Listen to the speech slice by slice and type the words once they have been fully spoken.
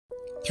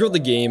Throughout the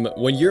game,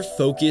 when your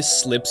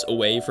focus slips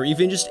away for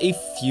even just a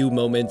few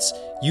moments,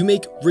 you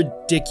make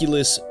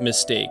ridiculous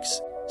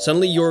mistakes.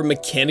 Suddenly your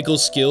mechanical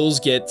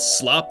skills get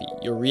sloppy,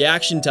 your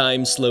reaction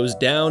time slows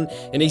down,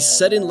 and a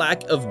sudden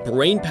lack of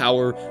brain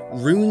power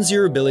ruins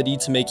your ability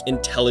to make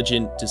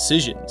intelligent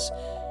decisions.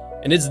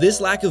 And it's this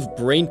lack of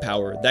brain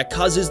power that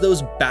causes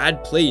those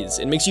bad plays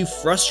and makes you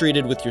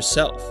frustrated with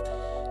yourself.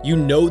 You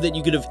know that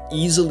you could have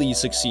easily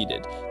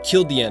succeeded,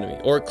 killed the enemy,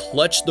 or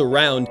clutched the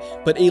round,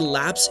 but a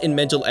lapse in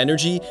mental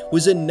energy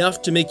was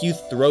enough to make you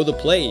throw the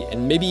play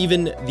and maybe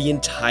even the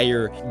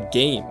entire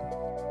game.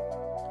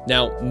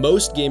 Now,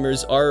 most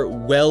gamers are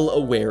well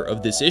aware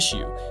of this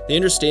issue. They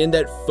understand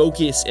that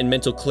focus and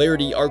mental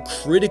clarity are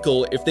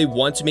critical if they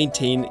want to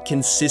maintain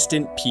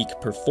consistent peak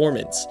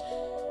performance.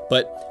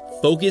 But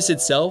focus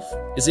itself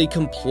is a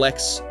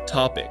complex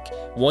topic,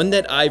 one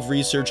that I've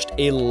researched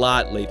a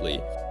lot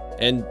lately.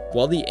 And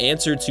while the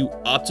answer to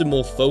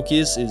optimal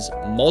focus is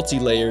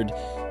multi-layered,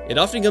 it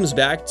often comes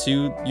back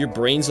to your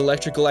brain's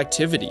electrical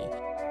activity.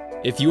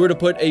 If you were to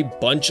put a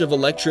bunch of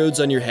electrodes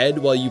on your head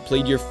while you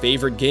played your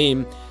favorite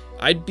game,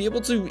 I'd be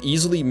able to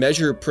easily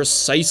measure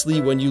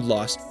precisely when you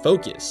lost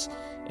focus.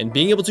 And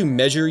being able to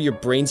measure your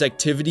brain's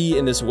activity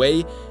in this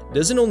way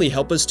doesn't only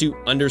help us to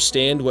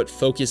understand what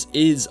focus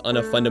is on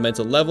a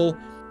fundamental level,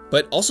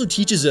 but also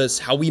teaches us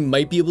how we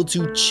might be able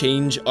to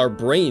change our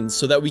brains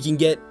so that we can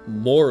get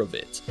more of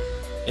it.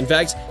 In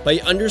fact, by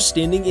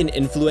understanding and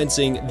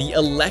influencing the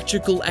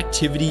electrical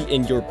activity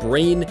in your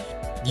brain,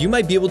 you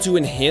might be able to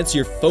enhance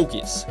your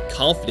focus,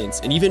 confidence,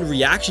 and even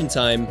reaction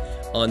time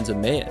on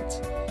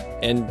demand.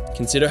 And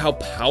consider how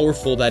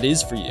powerful that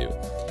is for you.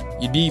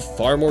 You'd be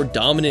far more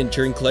dominant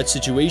during clutch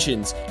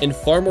situations and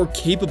far more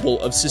capable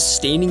of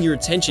sustaining your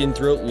attention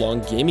throughout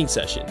long gaming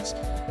sessions.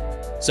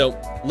 So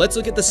let's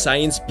look at the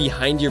science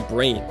behind your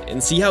brain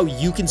and see how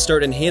you can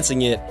start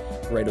enhancing it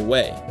right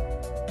away.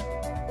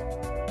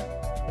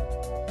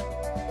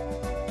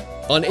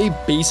 On a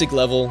basic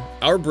level,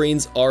 our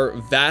brains are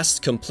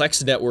vast,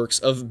 complex networks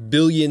of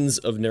billions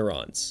of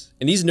neurons.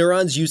 And these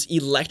neurons use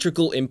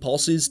electrical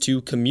impulses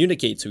to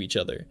communicate to each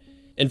other.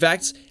 In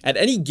fact, at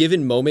any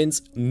given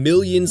moment,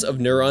 millions of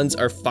neurons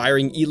are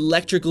firing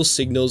electrical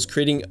signals,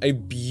 creating a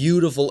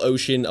beautiful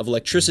ocean of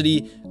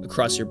electricity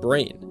across your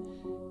brain.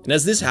 And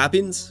as this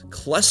happens,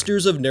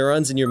 clusters of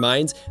neurons in your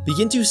mind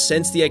begin to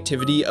sense the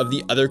activity of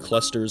the other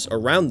clusters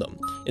around them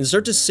and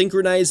start to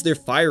synchronize their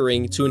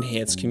firing to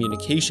enhance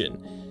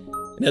communication.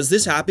 And as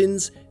this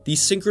happens,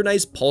 these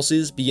synchronized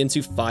pulses begin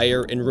to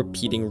fire in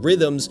repeating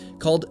rhythms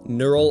called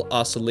neural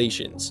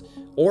oscillations,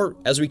 or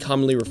as we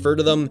commonly refer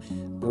to them,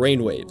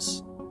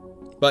 brainwaves.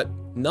 But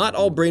not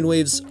all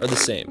brainwaves are the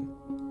same.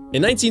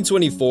 In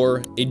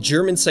 1924, a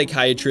German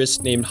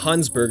psychiatrist named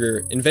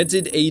Hansberger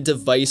invented a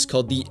device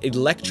called the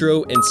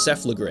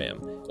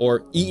electroencephalogram, or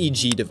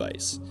EEG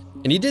device.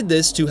 And he did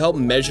this to help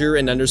measure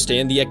and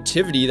understand the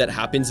activity that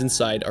happens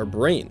inside our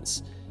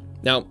brains.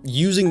 Now,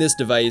 using this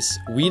device,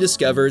 we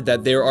discovered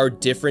that there are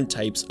different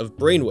types of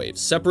brainwaves,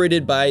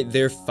 separated by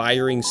their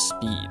firing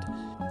speed.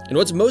 And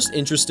what's most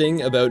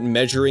interesting about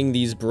measuring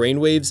these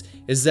brainwaves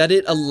is that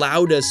it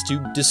allowed us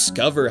to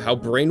discover how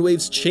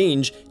brainwaves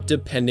change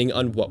depending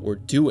on what we're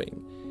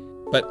doing.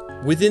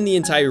 But within the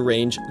entire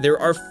range, there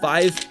are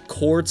 5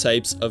 core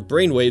types of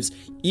brainwaves,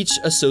 each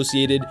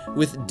associated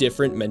with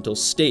different mental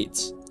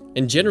states.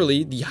 And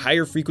generally, the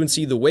higher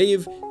frequency the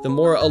wave, the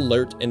more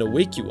alert and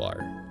awake you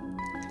are.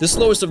 The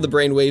slowest of the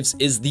brainwaves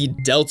is the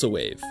delta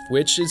wave,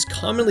 which is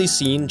commonly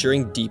seen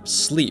during deep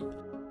sleep.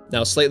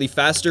 Now, slightly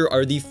faster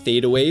are the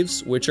theta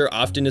waves, which are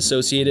often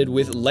associated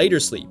with lighter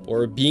sleep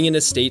or being in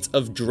a state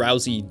of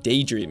drowsy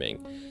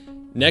daydreaming.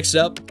 Next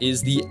up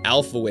is the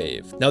alpha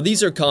wave. Now,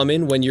 these are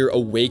common when you're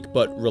awake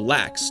but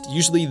relaxed.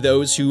 Usually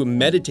those who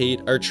meditate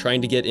are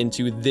trying to get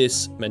into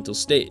this mental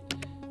state.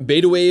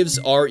 Beta waves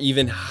are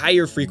even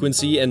higher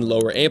frequency and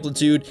lower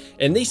amplitude,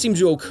 and they seem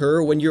to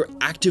occur when you're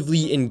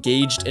actively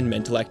engaged in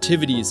mental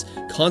activities,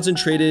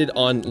 concentrated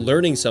on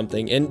learning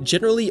something, and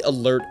generally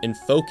alert and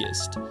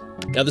focused.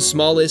 Now, the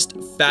smallest,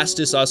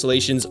 fastest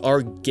oscillations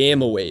are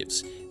gamma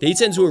waves. They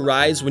tend to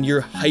arise when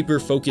you're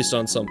hyper-focused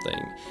on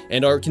something,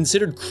 and are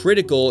considered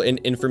critical in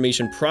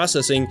information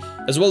processing,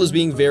 as well as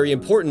being very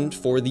important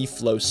for the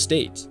flow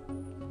state.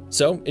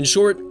 So, in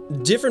short,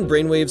 different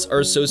brainwaves are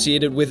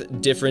associated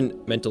with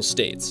different mental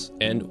states,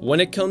 and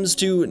when it comes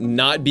to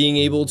not being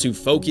able to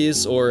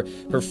focus or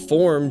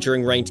perform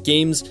during ranked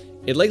games,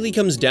 it likely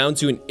comes down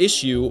to an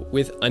issue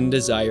with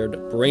undesired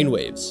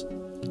brainwaves.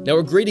 Now,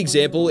 a great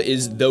example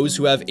is those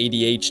who have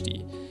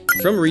ADHD.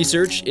 From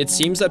research, it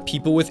seems that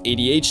people with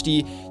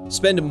ADHD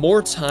spend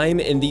more time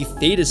in the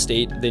theta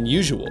state than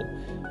usual.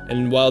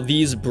 And while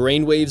these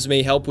brainwaves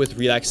may help with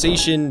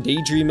relaxation,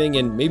 daydreaming,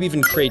 and maybe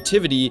even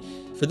creativity,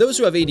 for those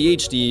who have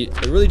ADHD,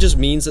 it really just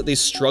means that they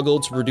struggle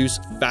to produce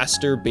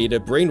faster beta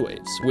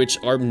brainwaves, which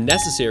are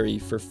necessary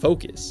for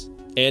focus.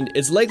 And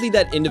it's likely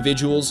that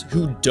individuals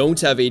who don't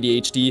have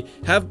ADHD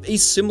have a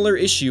similar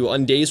issue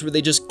on days where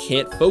they just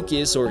can't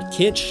focus or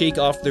can't shake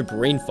off their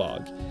brain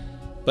fog.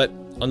 But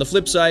On the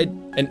flip side,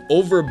 an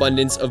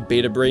overabundance of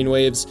beta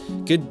brainwaves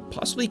could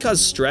possibly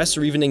cause stress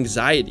or even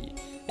anxiety.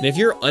 And if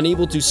you're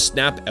unable to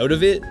snap out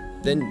of it,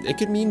 then it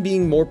could mean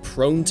being more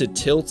prone to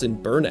tilt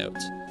and burnout.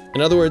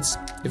 In other words,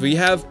 if we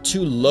have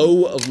too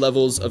low of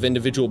levels of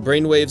individual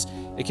brainwaves,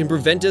 it can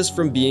prevent us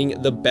from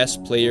being the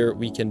best player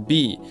we can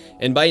be.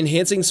 And by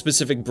enhancing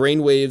specific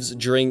brainwaves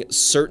during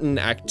certain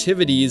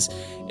activities,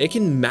 it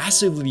can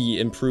massively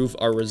improve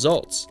our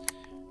results.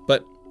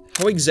 But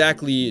how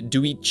exactly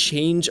do we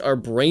change our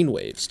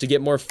brainwaves to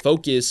get more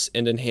focus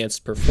and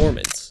enhanced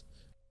performance?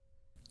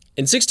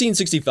 In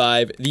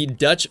 1665, the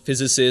Dutch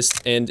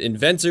physicist and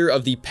inventor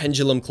of the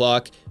pendulum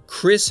clock,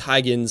 Chris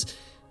Huygens,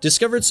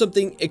 discovered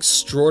something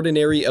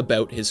extraordinary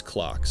about his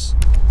clocks.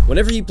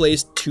 Whenever he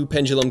placed two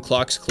pendulum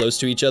clocks close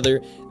to each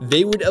other,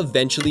 they would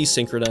eventually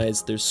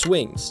synchronize their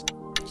swings.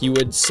 He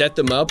would set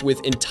them up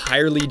with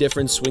entirely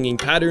different swinging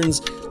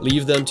patterns,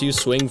 leave them to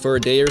swing for a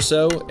day or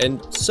so,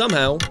 and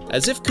somehow,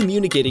 as if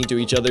communicating to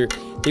each other,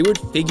 they would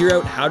figure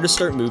out how to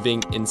start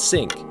moving in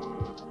sync.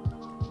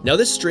 Now,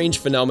 this strange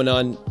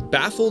phenomenon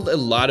baffled a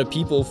lot of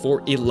people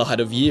for a lot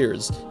of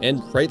years,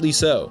 and rightly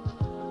so.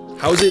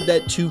 How is it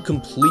that two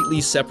completely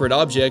separate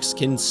objects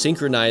can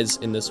synchronize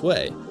in this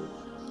way?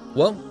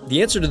 Well,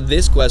 the answer to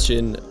this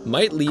question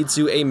might lead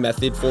to a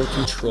method for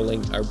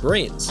controlling our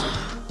brains.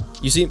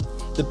 You see,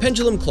 the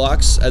pendulum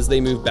clocks, as they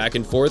move back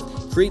and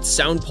forth, create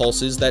sound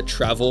pulses that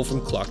travel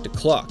from clock to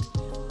clock.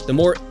 The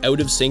more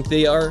out of sync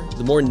they are,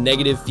 the more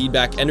negative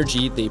feedback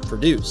energy they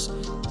produce.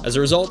 As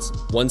a result,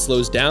 one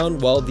slows down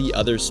while the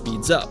other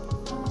speeds up.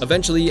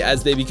 Eventually,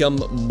 as they become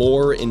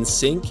more in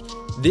sync,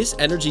 this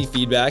energy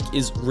feedback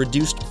is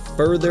reduced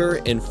further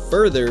and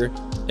further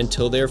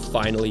until they're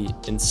finally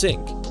in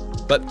sync.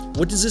 But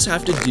what does this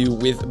have to do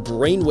with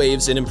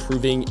brainwaves and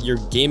improving your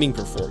gaming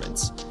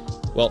performance?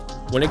 Well,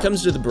 when it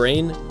comes to the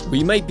brain,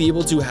 we might be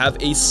able to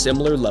have a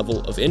similar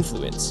level of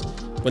influence.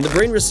 When the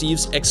brain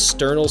receives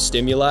external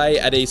stimuli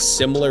at a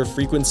similar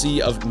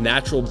frequency of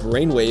natural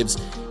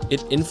brainwaves,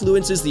 it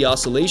influences the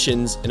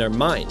oscillations in our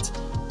mind,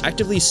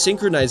 actively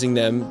synchronizing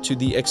them to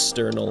the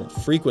external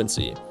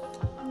frequency.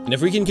 And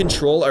if we can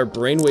control our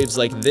brainwaves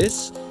like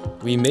this,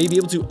 we may be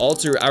able to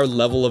alter our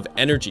level of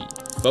energy,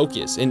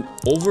 focus, and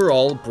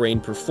overall brain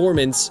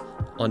performance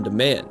on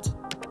demand.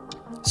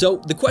 So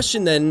the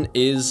question then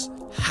is,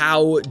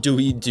 how do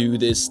we do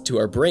this to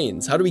our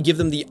brains? How do we give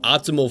them the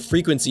optimal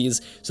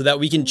frequencies so that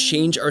we can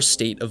change our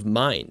state of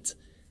mind?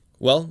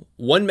 Well,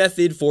 one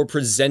method for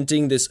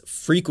presenting this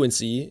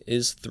frequency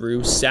is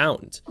through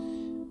sound.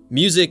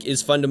 Music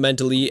is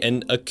fundamentally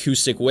an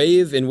acoustic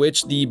wave in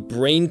which the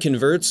brain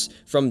converts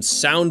from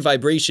sound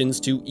vibrations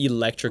to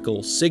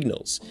electrical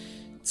signals.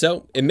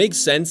 So it makes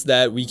sense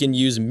that we can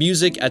use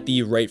music at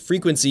the right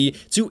frequency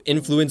to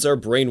influence our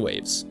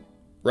brainwaves,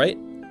 right?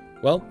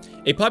 Well,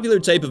 a popular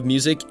type of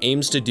music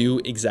aims to do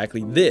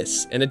exactly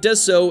this, and it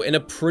does so in a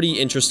pretty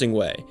interesting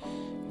way.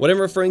 What I'm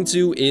referring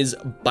to is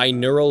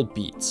binaural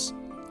beats.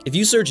 If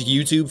you search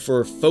YouTube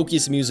for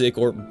focus music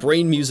or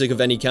brain music of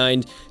any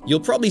kind,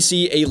 you'll probably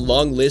see a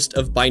long list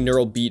of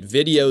binaural beat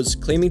videos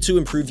claiming to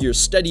improve your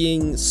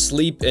studying,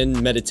 sleep, and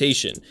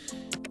meditation.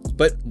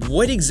 But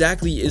what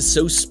exactly is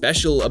so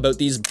special about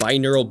these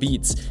binaural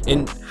beats,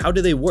 and how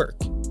do they work?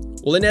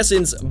 Well, in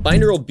essence,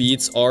 binaural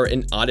beats are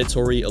an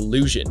auditory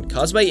illusion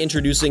caused by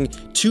introducing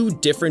two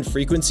different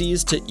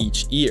frequencies to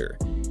each ear.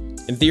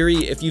 In theory,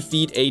 if you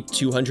feed a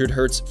 200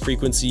 Hz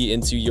frequency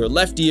into your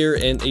left ear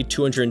and a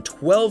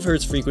 212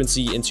 Hz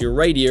frequency into your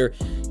right ear,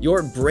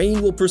 your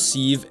brain will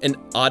perceive an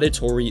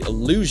auditory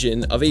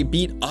illusion of a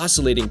beat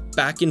oscillating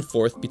back and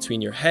forth between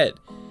your head.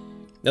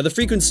 Now, the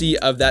frequency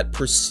of that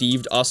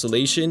perceived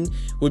oscillation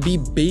would be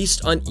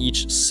based on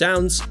each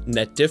sound's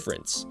net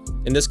difference.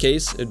 In this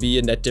case, it would be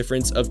a net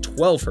difference of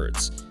 12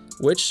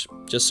 Hz, which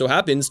just so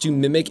happens to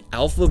mimic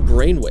alpha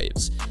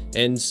brainwaves,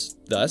 and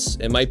thus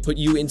it might put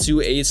you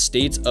into a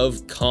state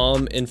of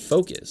calm and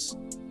focus.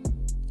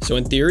 So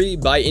in theory,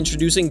 by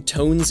introducing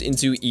tones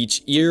into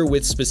each ear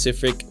with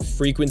specific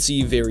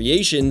frequency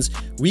variations,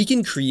 we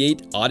can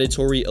create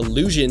auditory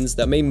illusions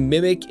that may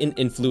mimic and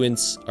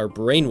influence our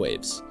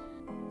brainwaves.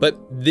 But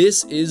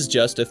this is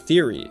just a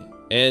theory,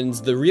 and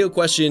the real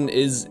question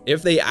is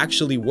if they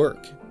actually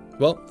work.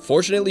 Well,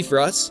 fortunately for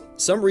us,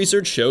 some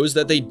research shows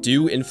that they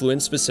do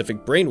influence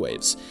specific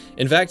brainwaves.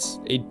 In fact,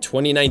 a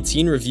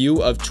 2019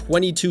 review of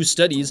 22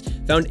 studies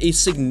found a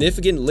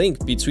significant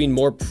link between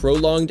more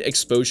prolonged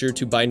exposure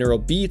to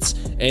binaural beats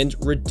and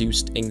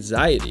reduced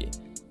anxiety.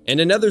 And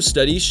another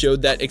study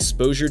showed that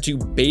exposure to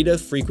beta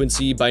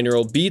frequency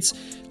binaural beats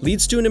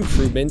leads to an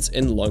improvement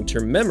in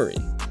long-term memory.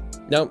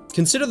 Now,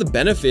 consider the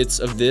benefits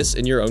of this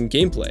in your own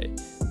gameplay.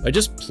 By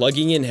just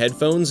plugging in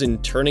headphones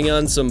and turning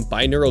on some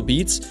binaural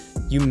beats,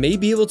 you may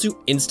be able to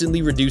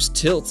instantly reduce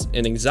tilt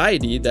and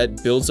anxiety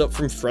that builds up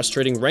from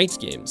frustrating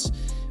ranked games.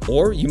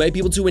 Or you might be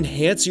able to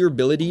enhance your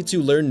ability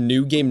to learn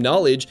new game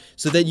knowledge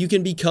so that you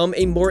can become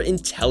a more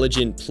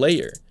intelligent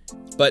player.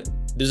 But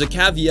there's a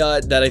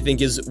caveat that I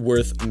think is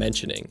worth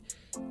mentioning.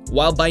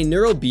 While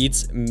binaural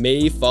beats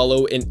may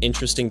follow an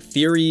interesting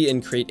theory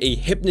and create a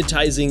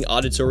hypnotizing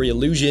auditory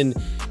illusion,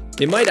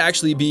 they might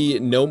actually be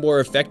no more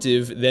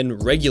effective than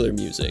regular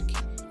music.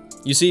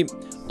 You see,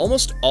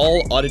 almost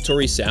all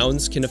auditory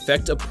sounds can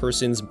affect a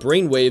person's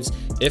brainwaves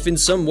if in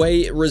some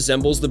way it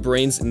resembles the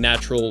brain's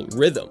natural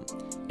rhythm.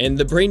 And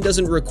the brain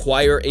doesn't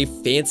require a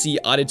fancy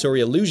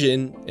auditory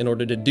illusion in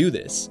order to do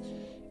this.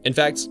 In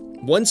fact,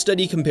 one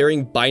study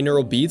comparing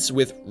binaural beats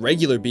with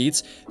regular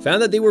beats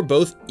found that they were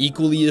both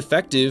equally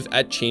effective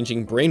at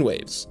changing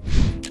brainwaves.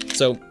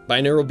 So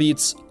binaural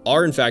beats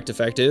are in fact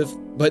effective,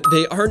 but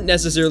they aren't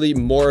necessarily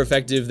more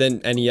effective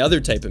than any other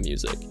type of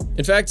music.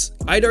 In fact,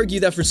 I'd argue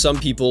that for some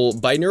people,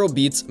 binaural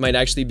beats might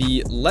actually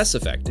be less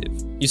effective.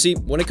 You see,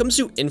 when it comes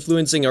to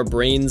influencing our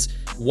brains,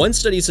 one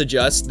study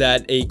suggests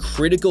that a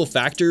critical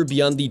factor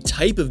beyond the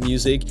type of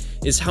music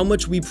is how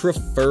much we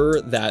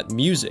prefer that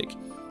music.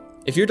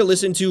 If you're to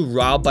listen to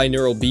raw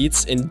binaural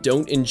beats and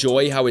don't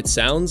enjoy how it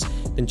sounds,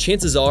 then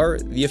chances are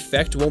the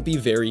effect won't be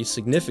very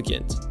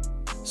significant.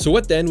 So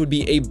what then would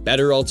be a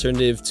better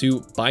alternative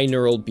to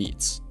binaural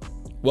beats?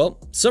 Well,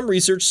 some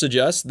research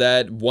suggests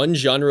that one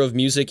genre of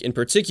music in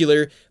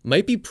particular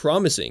might be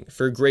promising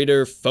for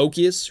greater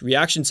focus,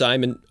 reaction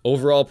time, and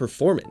overall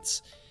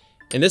performance.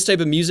 And this type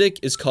of music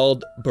is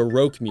called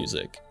Baroque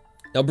music.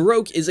 Now,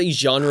 Baroque is a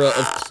genre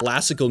of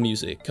classical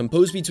music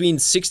composed between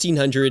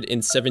 1600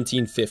 and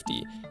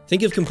 1750.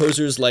 Think of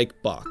composers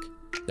like Bach.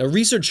 Now,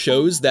 research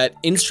shows that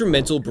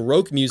instrumental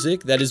Baroque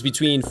music that is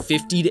between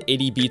 50 to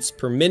 80 beats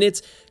per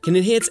minute can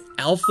enhance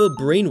alpha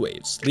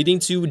brainwaves, leading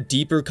to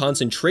deeper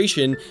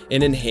concentration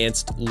and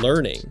enhanced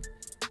learning.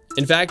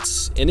 In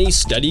fact, in a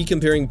study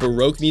comparing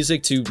Baroque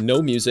music to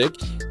no music,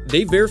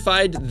 they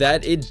verified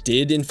that it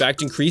did in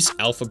fact increase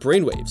alpha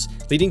brainwaves,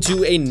 leading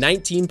to a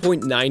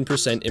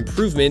 19.9%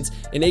 improvement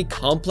in a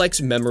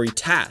complex memory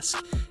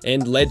task,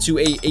 and led to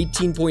a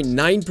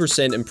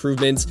 18.9%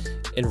 improvement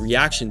in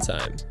reaction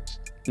time.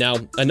 Now,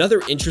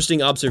 another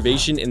interesting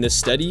observation in this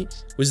study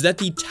was that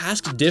the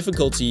task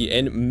difficulty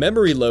and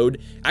memory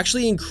load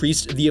actually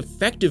increased the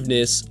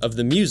effectiveness of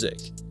the music.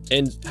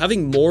 And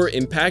having more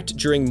impact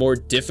during more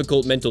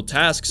difficult mental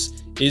tasks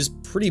is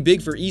pretty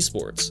big for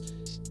esports.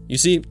 You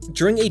see,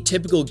 during a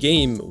typical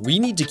game, we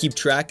need to keep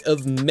track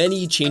of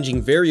many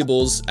changing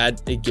variables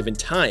at a given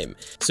time.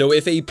 So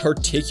if a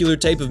particular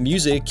type of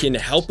music can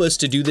help us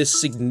to do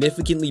this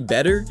significantly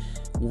better,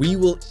 we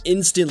will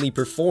instantly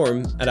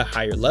perform at a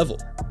higher level.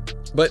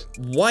 But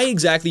why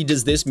exactly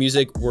does this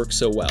music work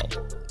so well?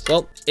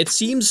 Well, it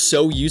seems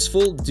so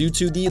useful due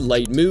to the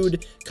light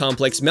mood,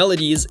 complex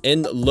melodies,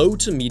 and low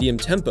to medium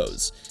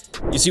tempos.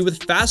 You see,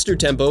 with faster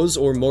tempos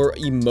or more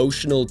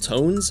emotional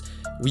tones,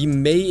 we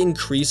may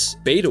increase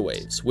beta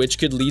waves, which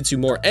could lead to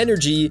more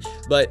energy,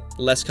 but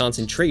less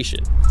concentration.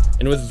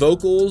 And with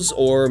vocals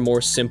or more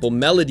simple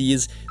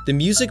melodies, the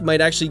music might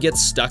actually get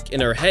stuck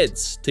in our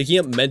heads, taking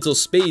up mental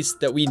space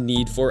that we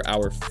need for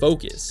our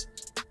focus.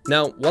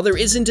 Now, while there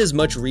isn't as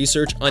much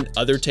research on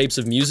other types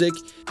of music,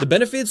 the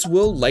benefits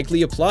will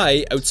likely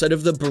apply outside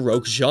of the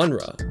Baroque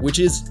genre, which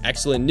is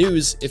excellent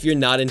news if you're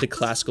not into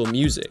classical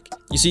music.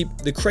 You see,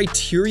 the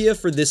criteria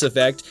for this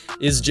effect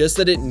is just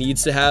that it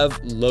needs to have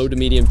low to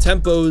medium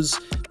tempos,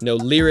 no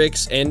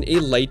lyrics, and a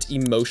light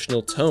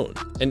emotional tone.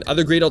 And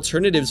other great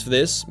alternatives for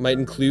this might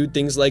include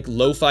things like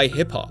lo-fi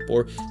hip-hop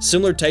or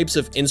similar types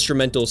of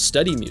instrumental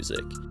study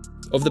music.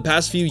 Over the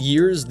past few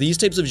years, these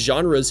types of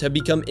genres have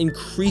become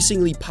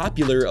increasingly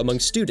popular among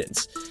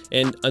students,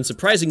 and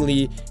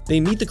unsurprisingly, they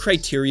meet the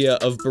criteria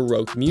of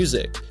Baroque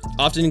music,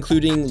 often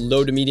including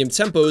low to medium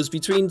tempos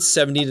between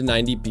 70 to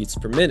 90 beats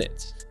per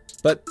minute.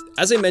 But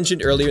as I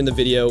mentioned earlier in the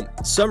video,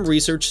 some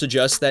research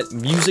suggests that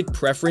music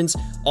preference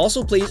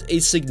also plays a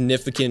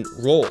significant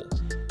role.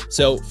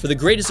 So for the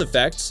greatest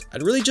effects,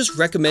 I'd really just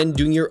recommend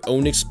doing your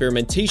own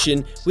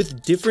experimentation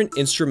with different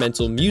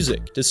instrumental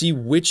music to see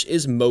which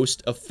is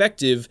most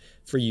effective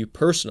for you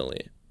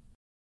personally.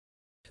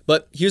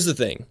 But here's the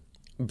thing,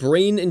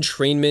 brain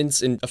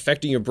entrainment and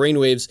affecting your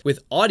brainwaves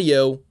with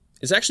audio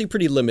is actually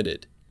pretty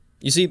limited.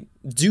 You see,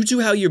 due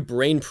to how your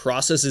brain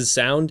processes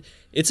sound,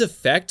 its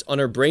effect on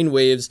our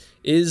brainwaves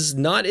is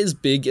not as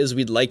big as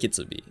we'd like it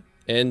to be.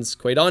 And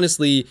quite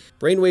honestly,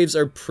 brainwaves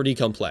are pretty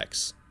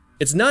complex.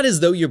 It's not as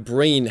though your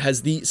brain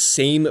has the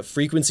same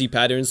frequency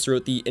patterns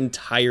throughout the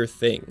entire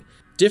thing.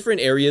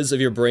 Different areas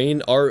of your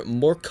brain are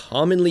more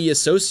commonly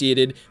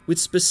associated with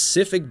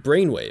specific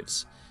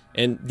brainwaves,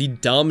 and the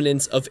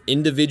dominance of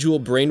individual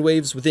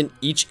brainwaves within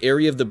each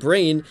area of the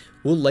brain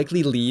will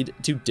likely lead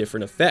to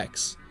different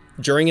effects.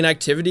 During an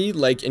activity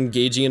like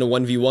engaging in a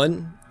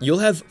 1v1, you'll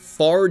have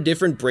far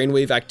different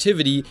brainwave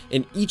activity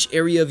in each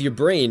area of your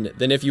brain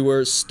than if you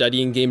were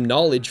studying game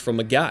knowledge from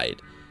a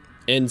guide.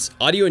 And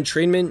audio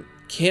entrainment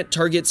can't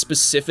target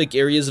specific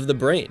areas of the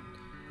brain.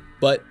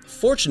 But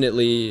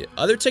fortunately,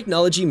 other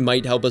technology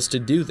might help us to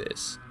do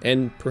this,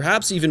 and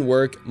perhaps even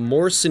work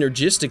more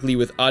synergistically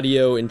with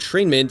audio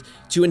entrainment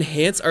to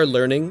enhance our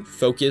learning,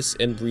 focus,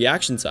 and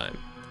reaction time.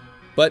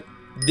 But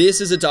this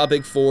is a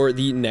topic for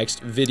the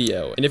next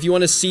video, and if you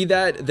want to see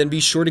that, then be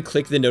sure to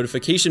click the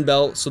notification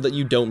bell so that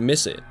you don't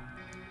miss it.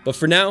 But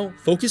for now,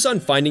 focus on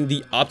finding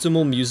the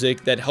optimal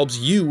music that helps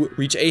you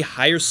reach a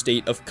higher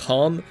state of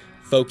calm,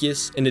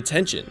 focus, and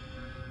attention.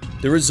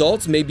 The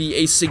results may be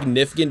a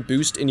significant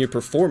boost in your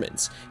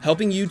performance,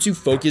 helping you to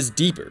focus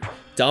deeper,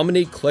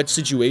 dominate clutch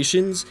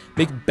situations,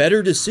 make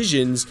better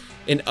decisions,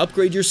 and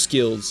upgrade your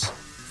skills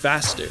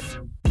faster.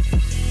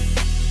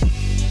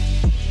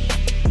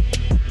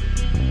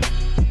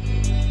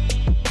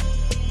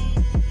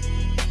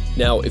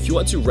 Now, if you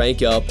want to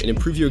rank up and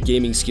improve your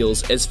gaming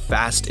skills as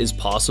fast as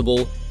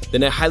possible,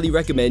 then I highly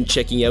recommend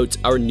checking out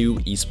our new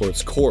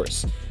esports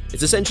course.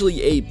 It's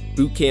essentially a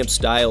bootcamp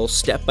style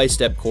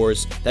step-by-step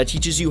course that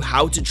teaches you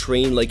how to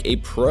train like a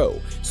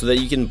pro so that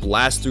you can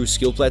blast through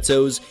skill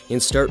plateaus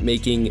and start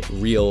making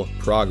real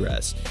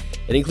progress.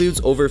 It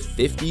includes over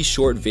 50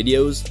 short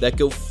videos that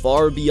go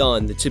far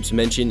beyond the tips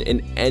mentioned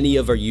in any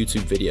of our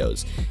YouTube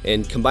videos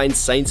and combines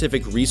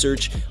scientific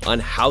research on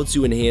how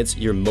to enhance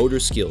your motor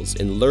skills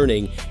in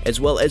learning as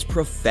well as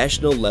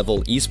professional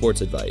level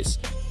esports advice.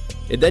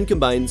 It then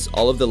combines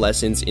all of the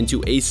lessons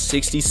into a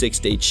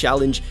 66-day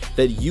challenge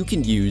that you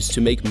can use to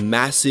make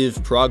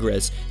massive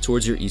progress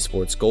towards your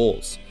esports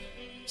goals.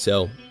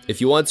 So, if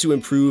you want to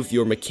improve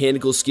your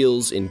mechanical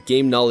skills and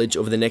game knowledge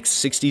over the next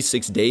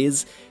 66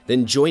 days,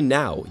 then join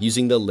now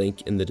using the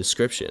link in the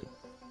description.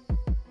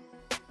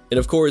 And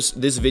of course,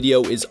 this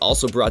video is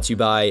also brought to you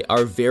by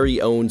our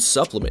very own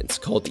supplement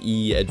called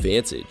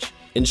eAdvantage.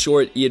 In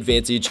short,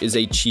 eAdvantage is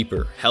a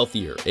cheaper,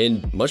 healthier,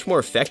 and much more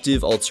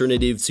effective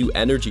alternative to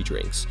energy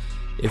drinks.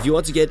 If you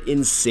want to get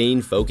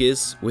insane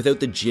focus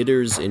without the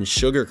jitters and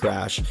sugar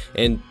crash,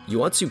 and you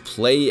want to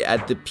play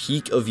at the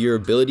peak of your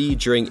ability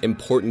during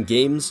important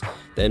games,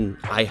 then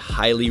I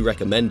highly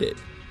recommend it.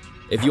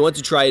 If you want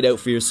to try it out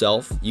for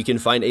yourself, you can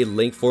find a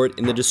link for it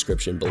in the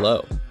description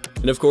below.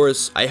 And of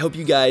course, I hope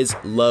you guys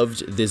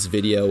loved this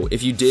video.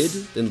 If you did,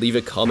 then leave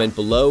a comment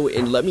below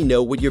and let me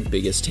know what your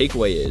biggest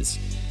takeaway is.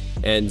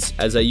 And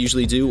as I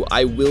usually do,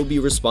 I will be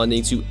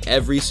responding to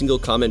every single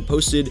comment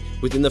posted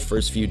within the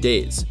first few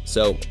days,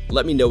 so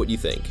let me know what you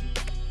think.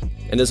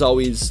 And as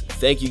always,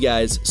 thank you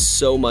guys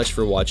so much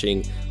for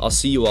watching. I'll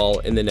see you all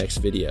in the next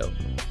video.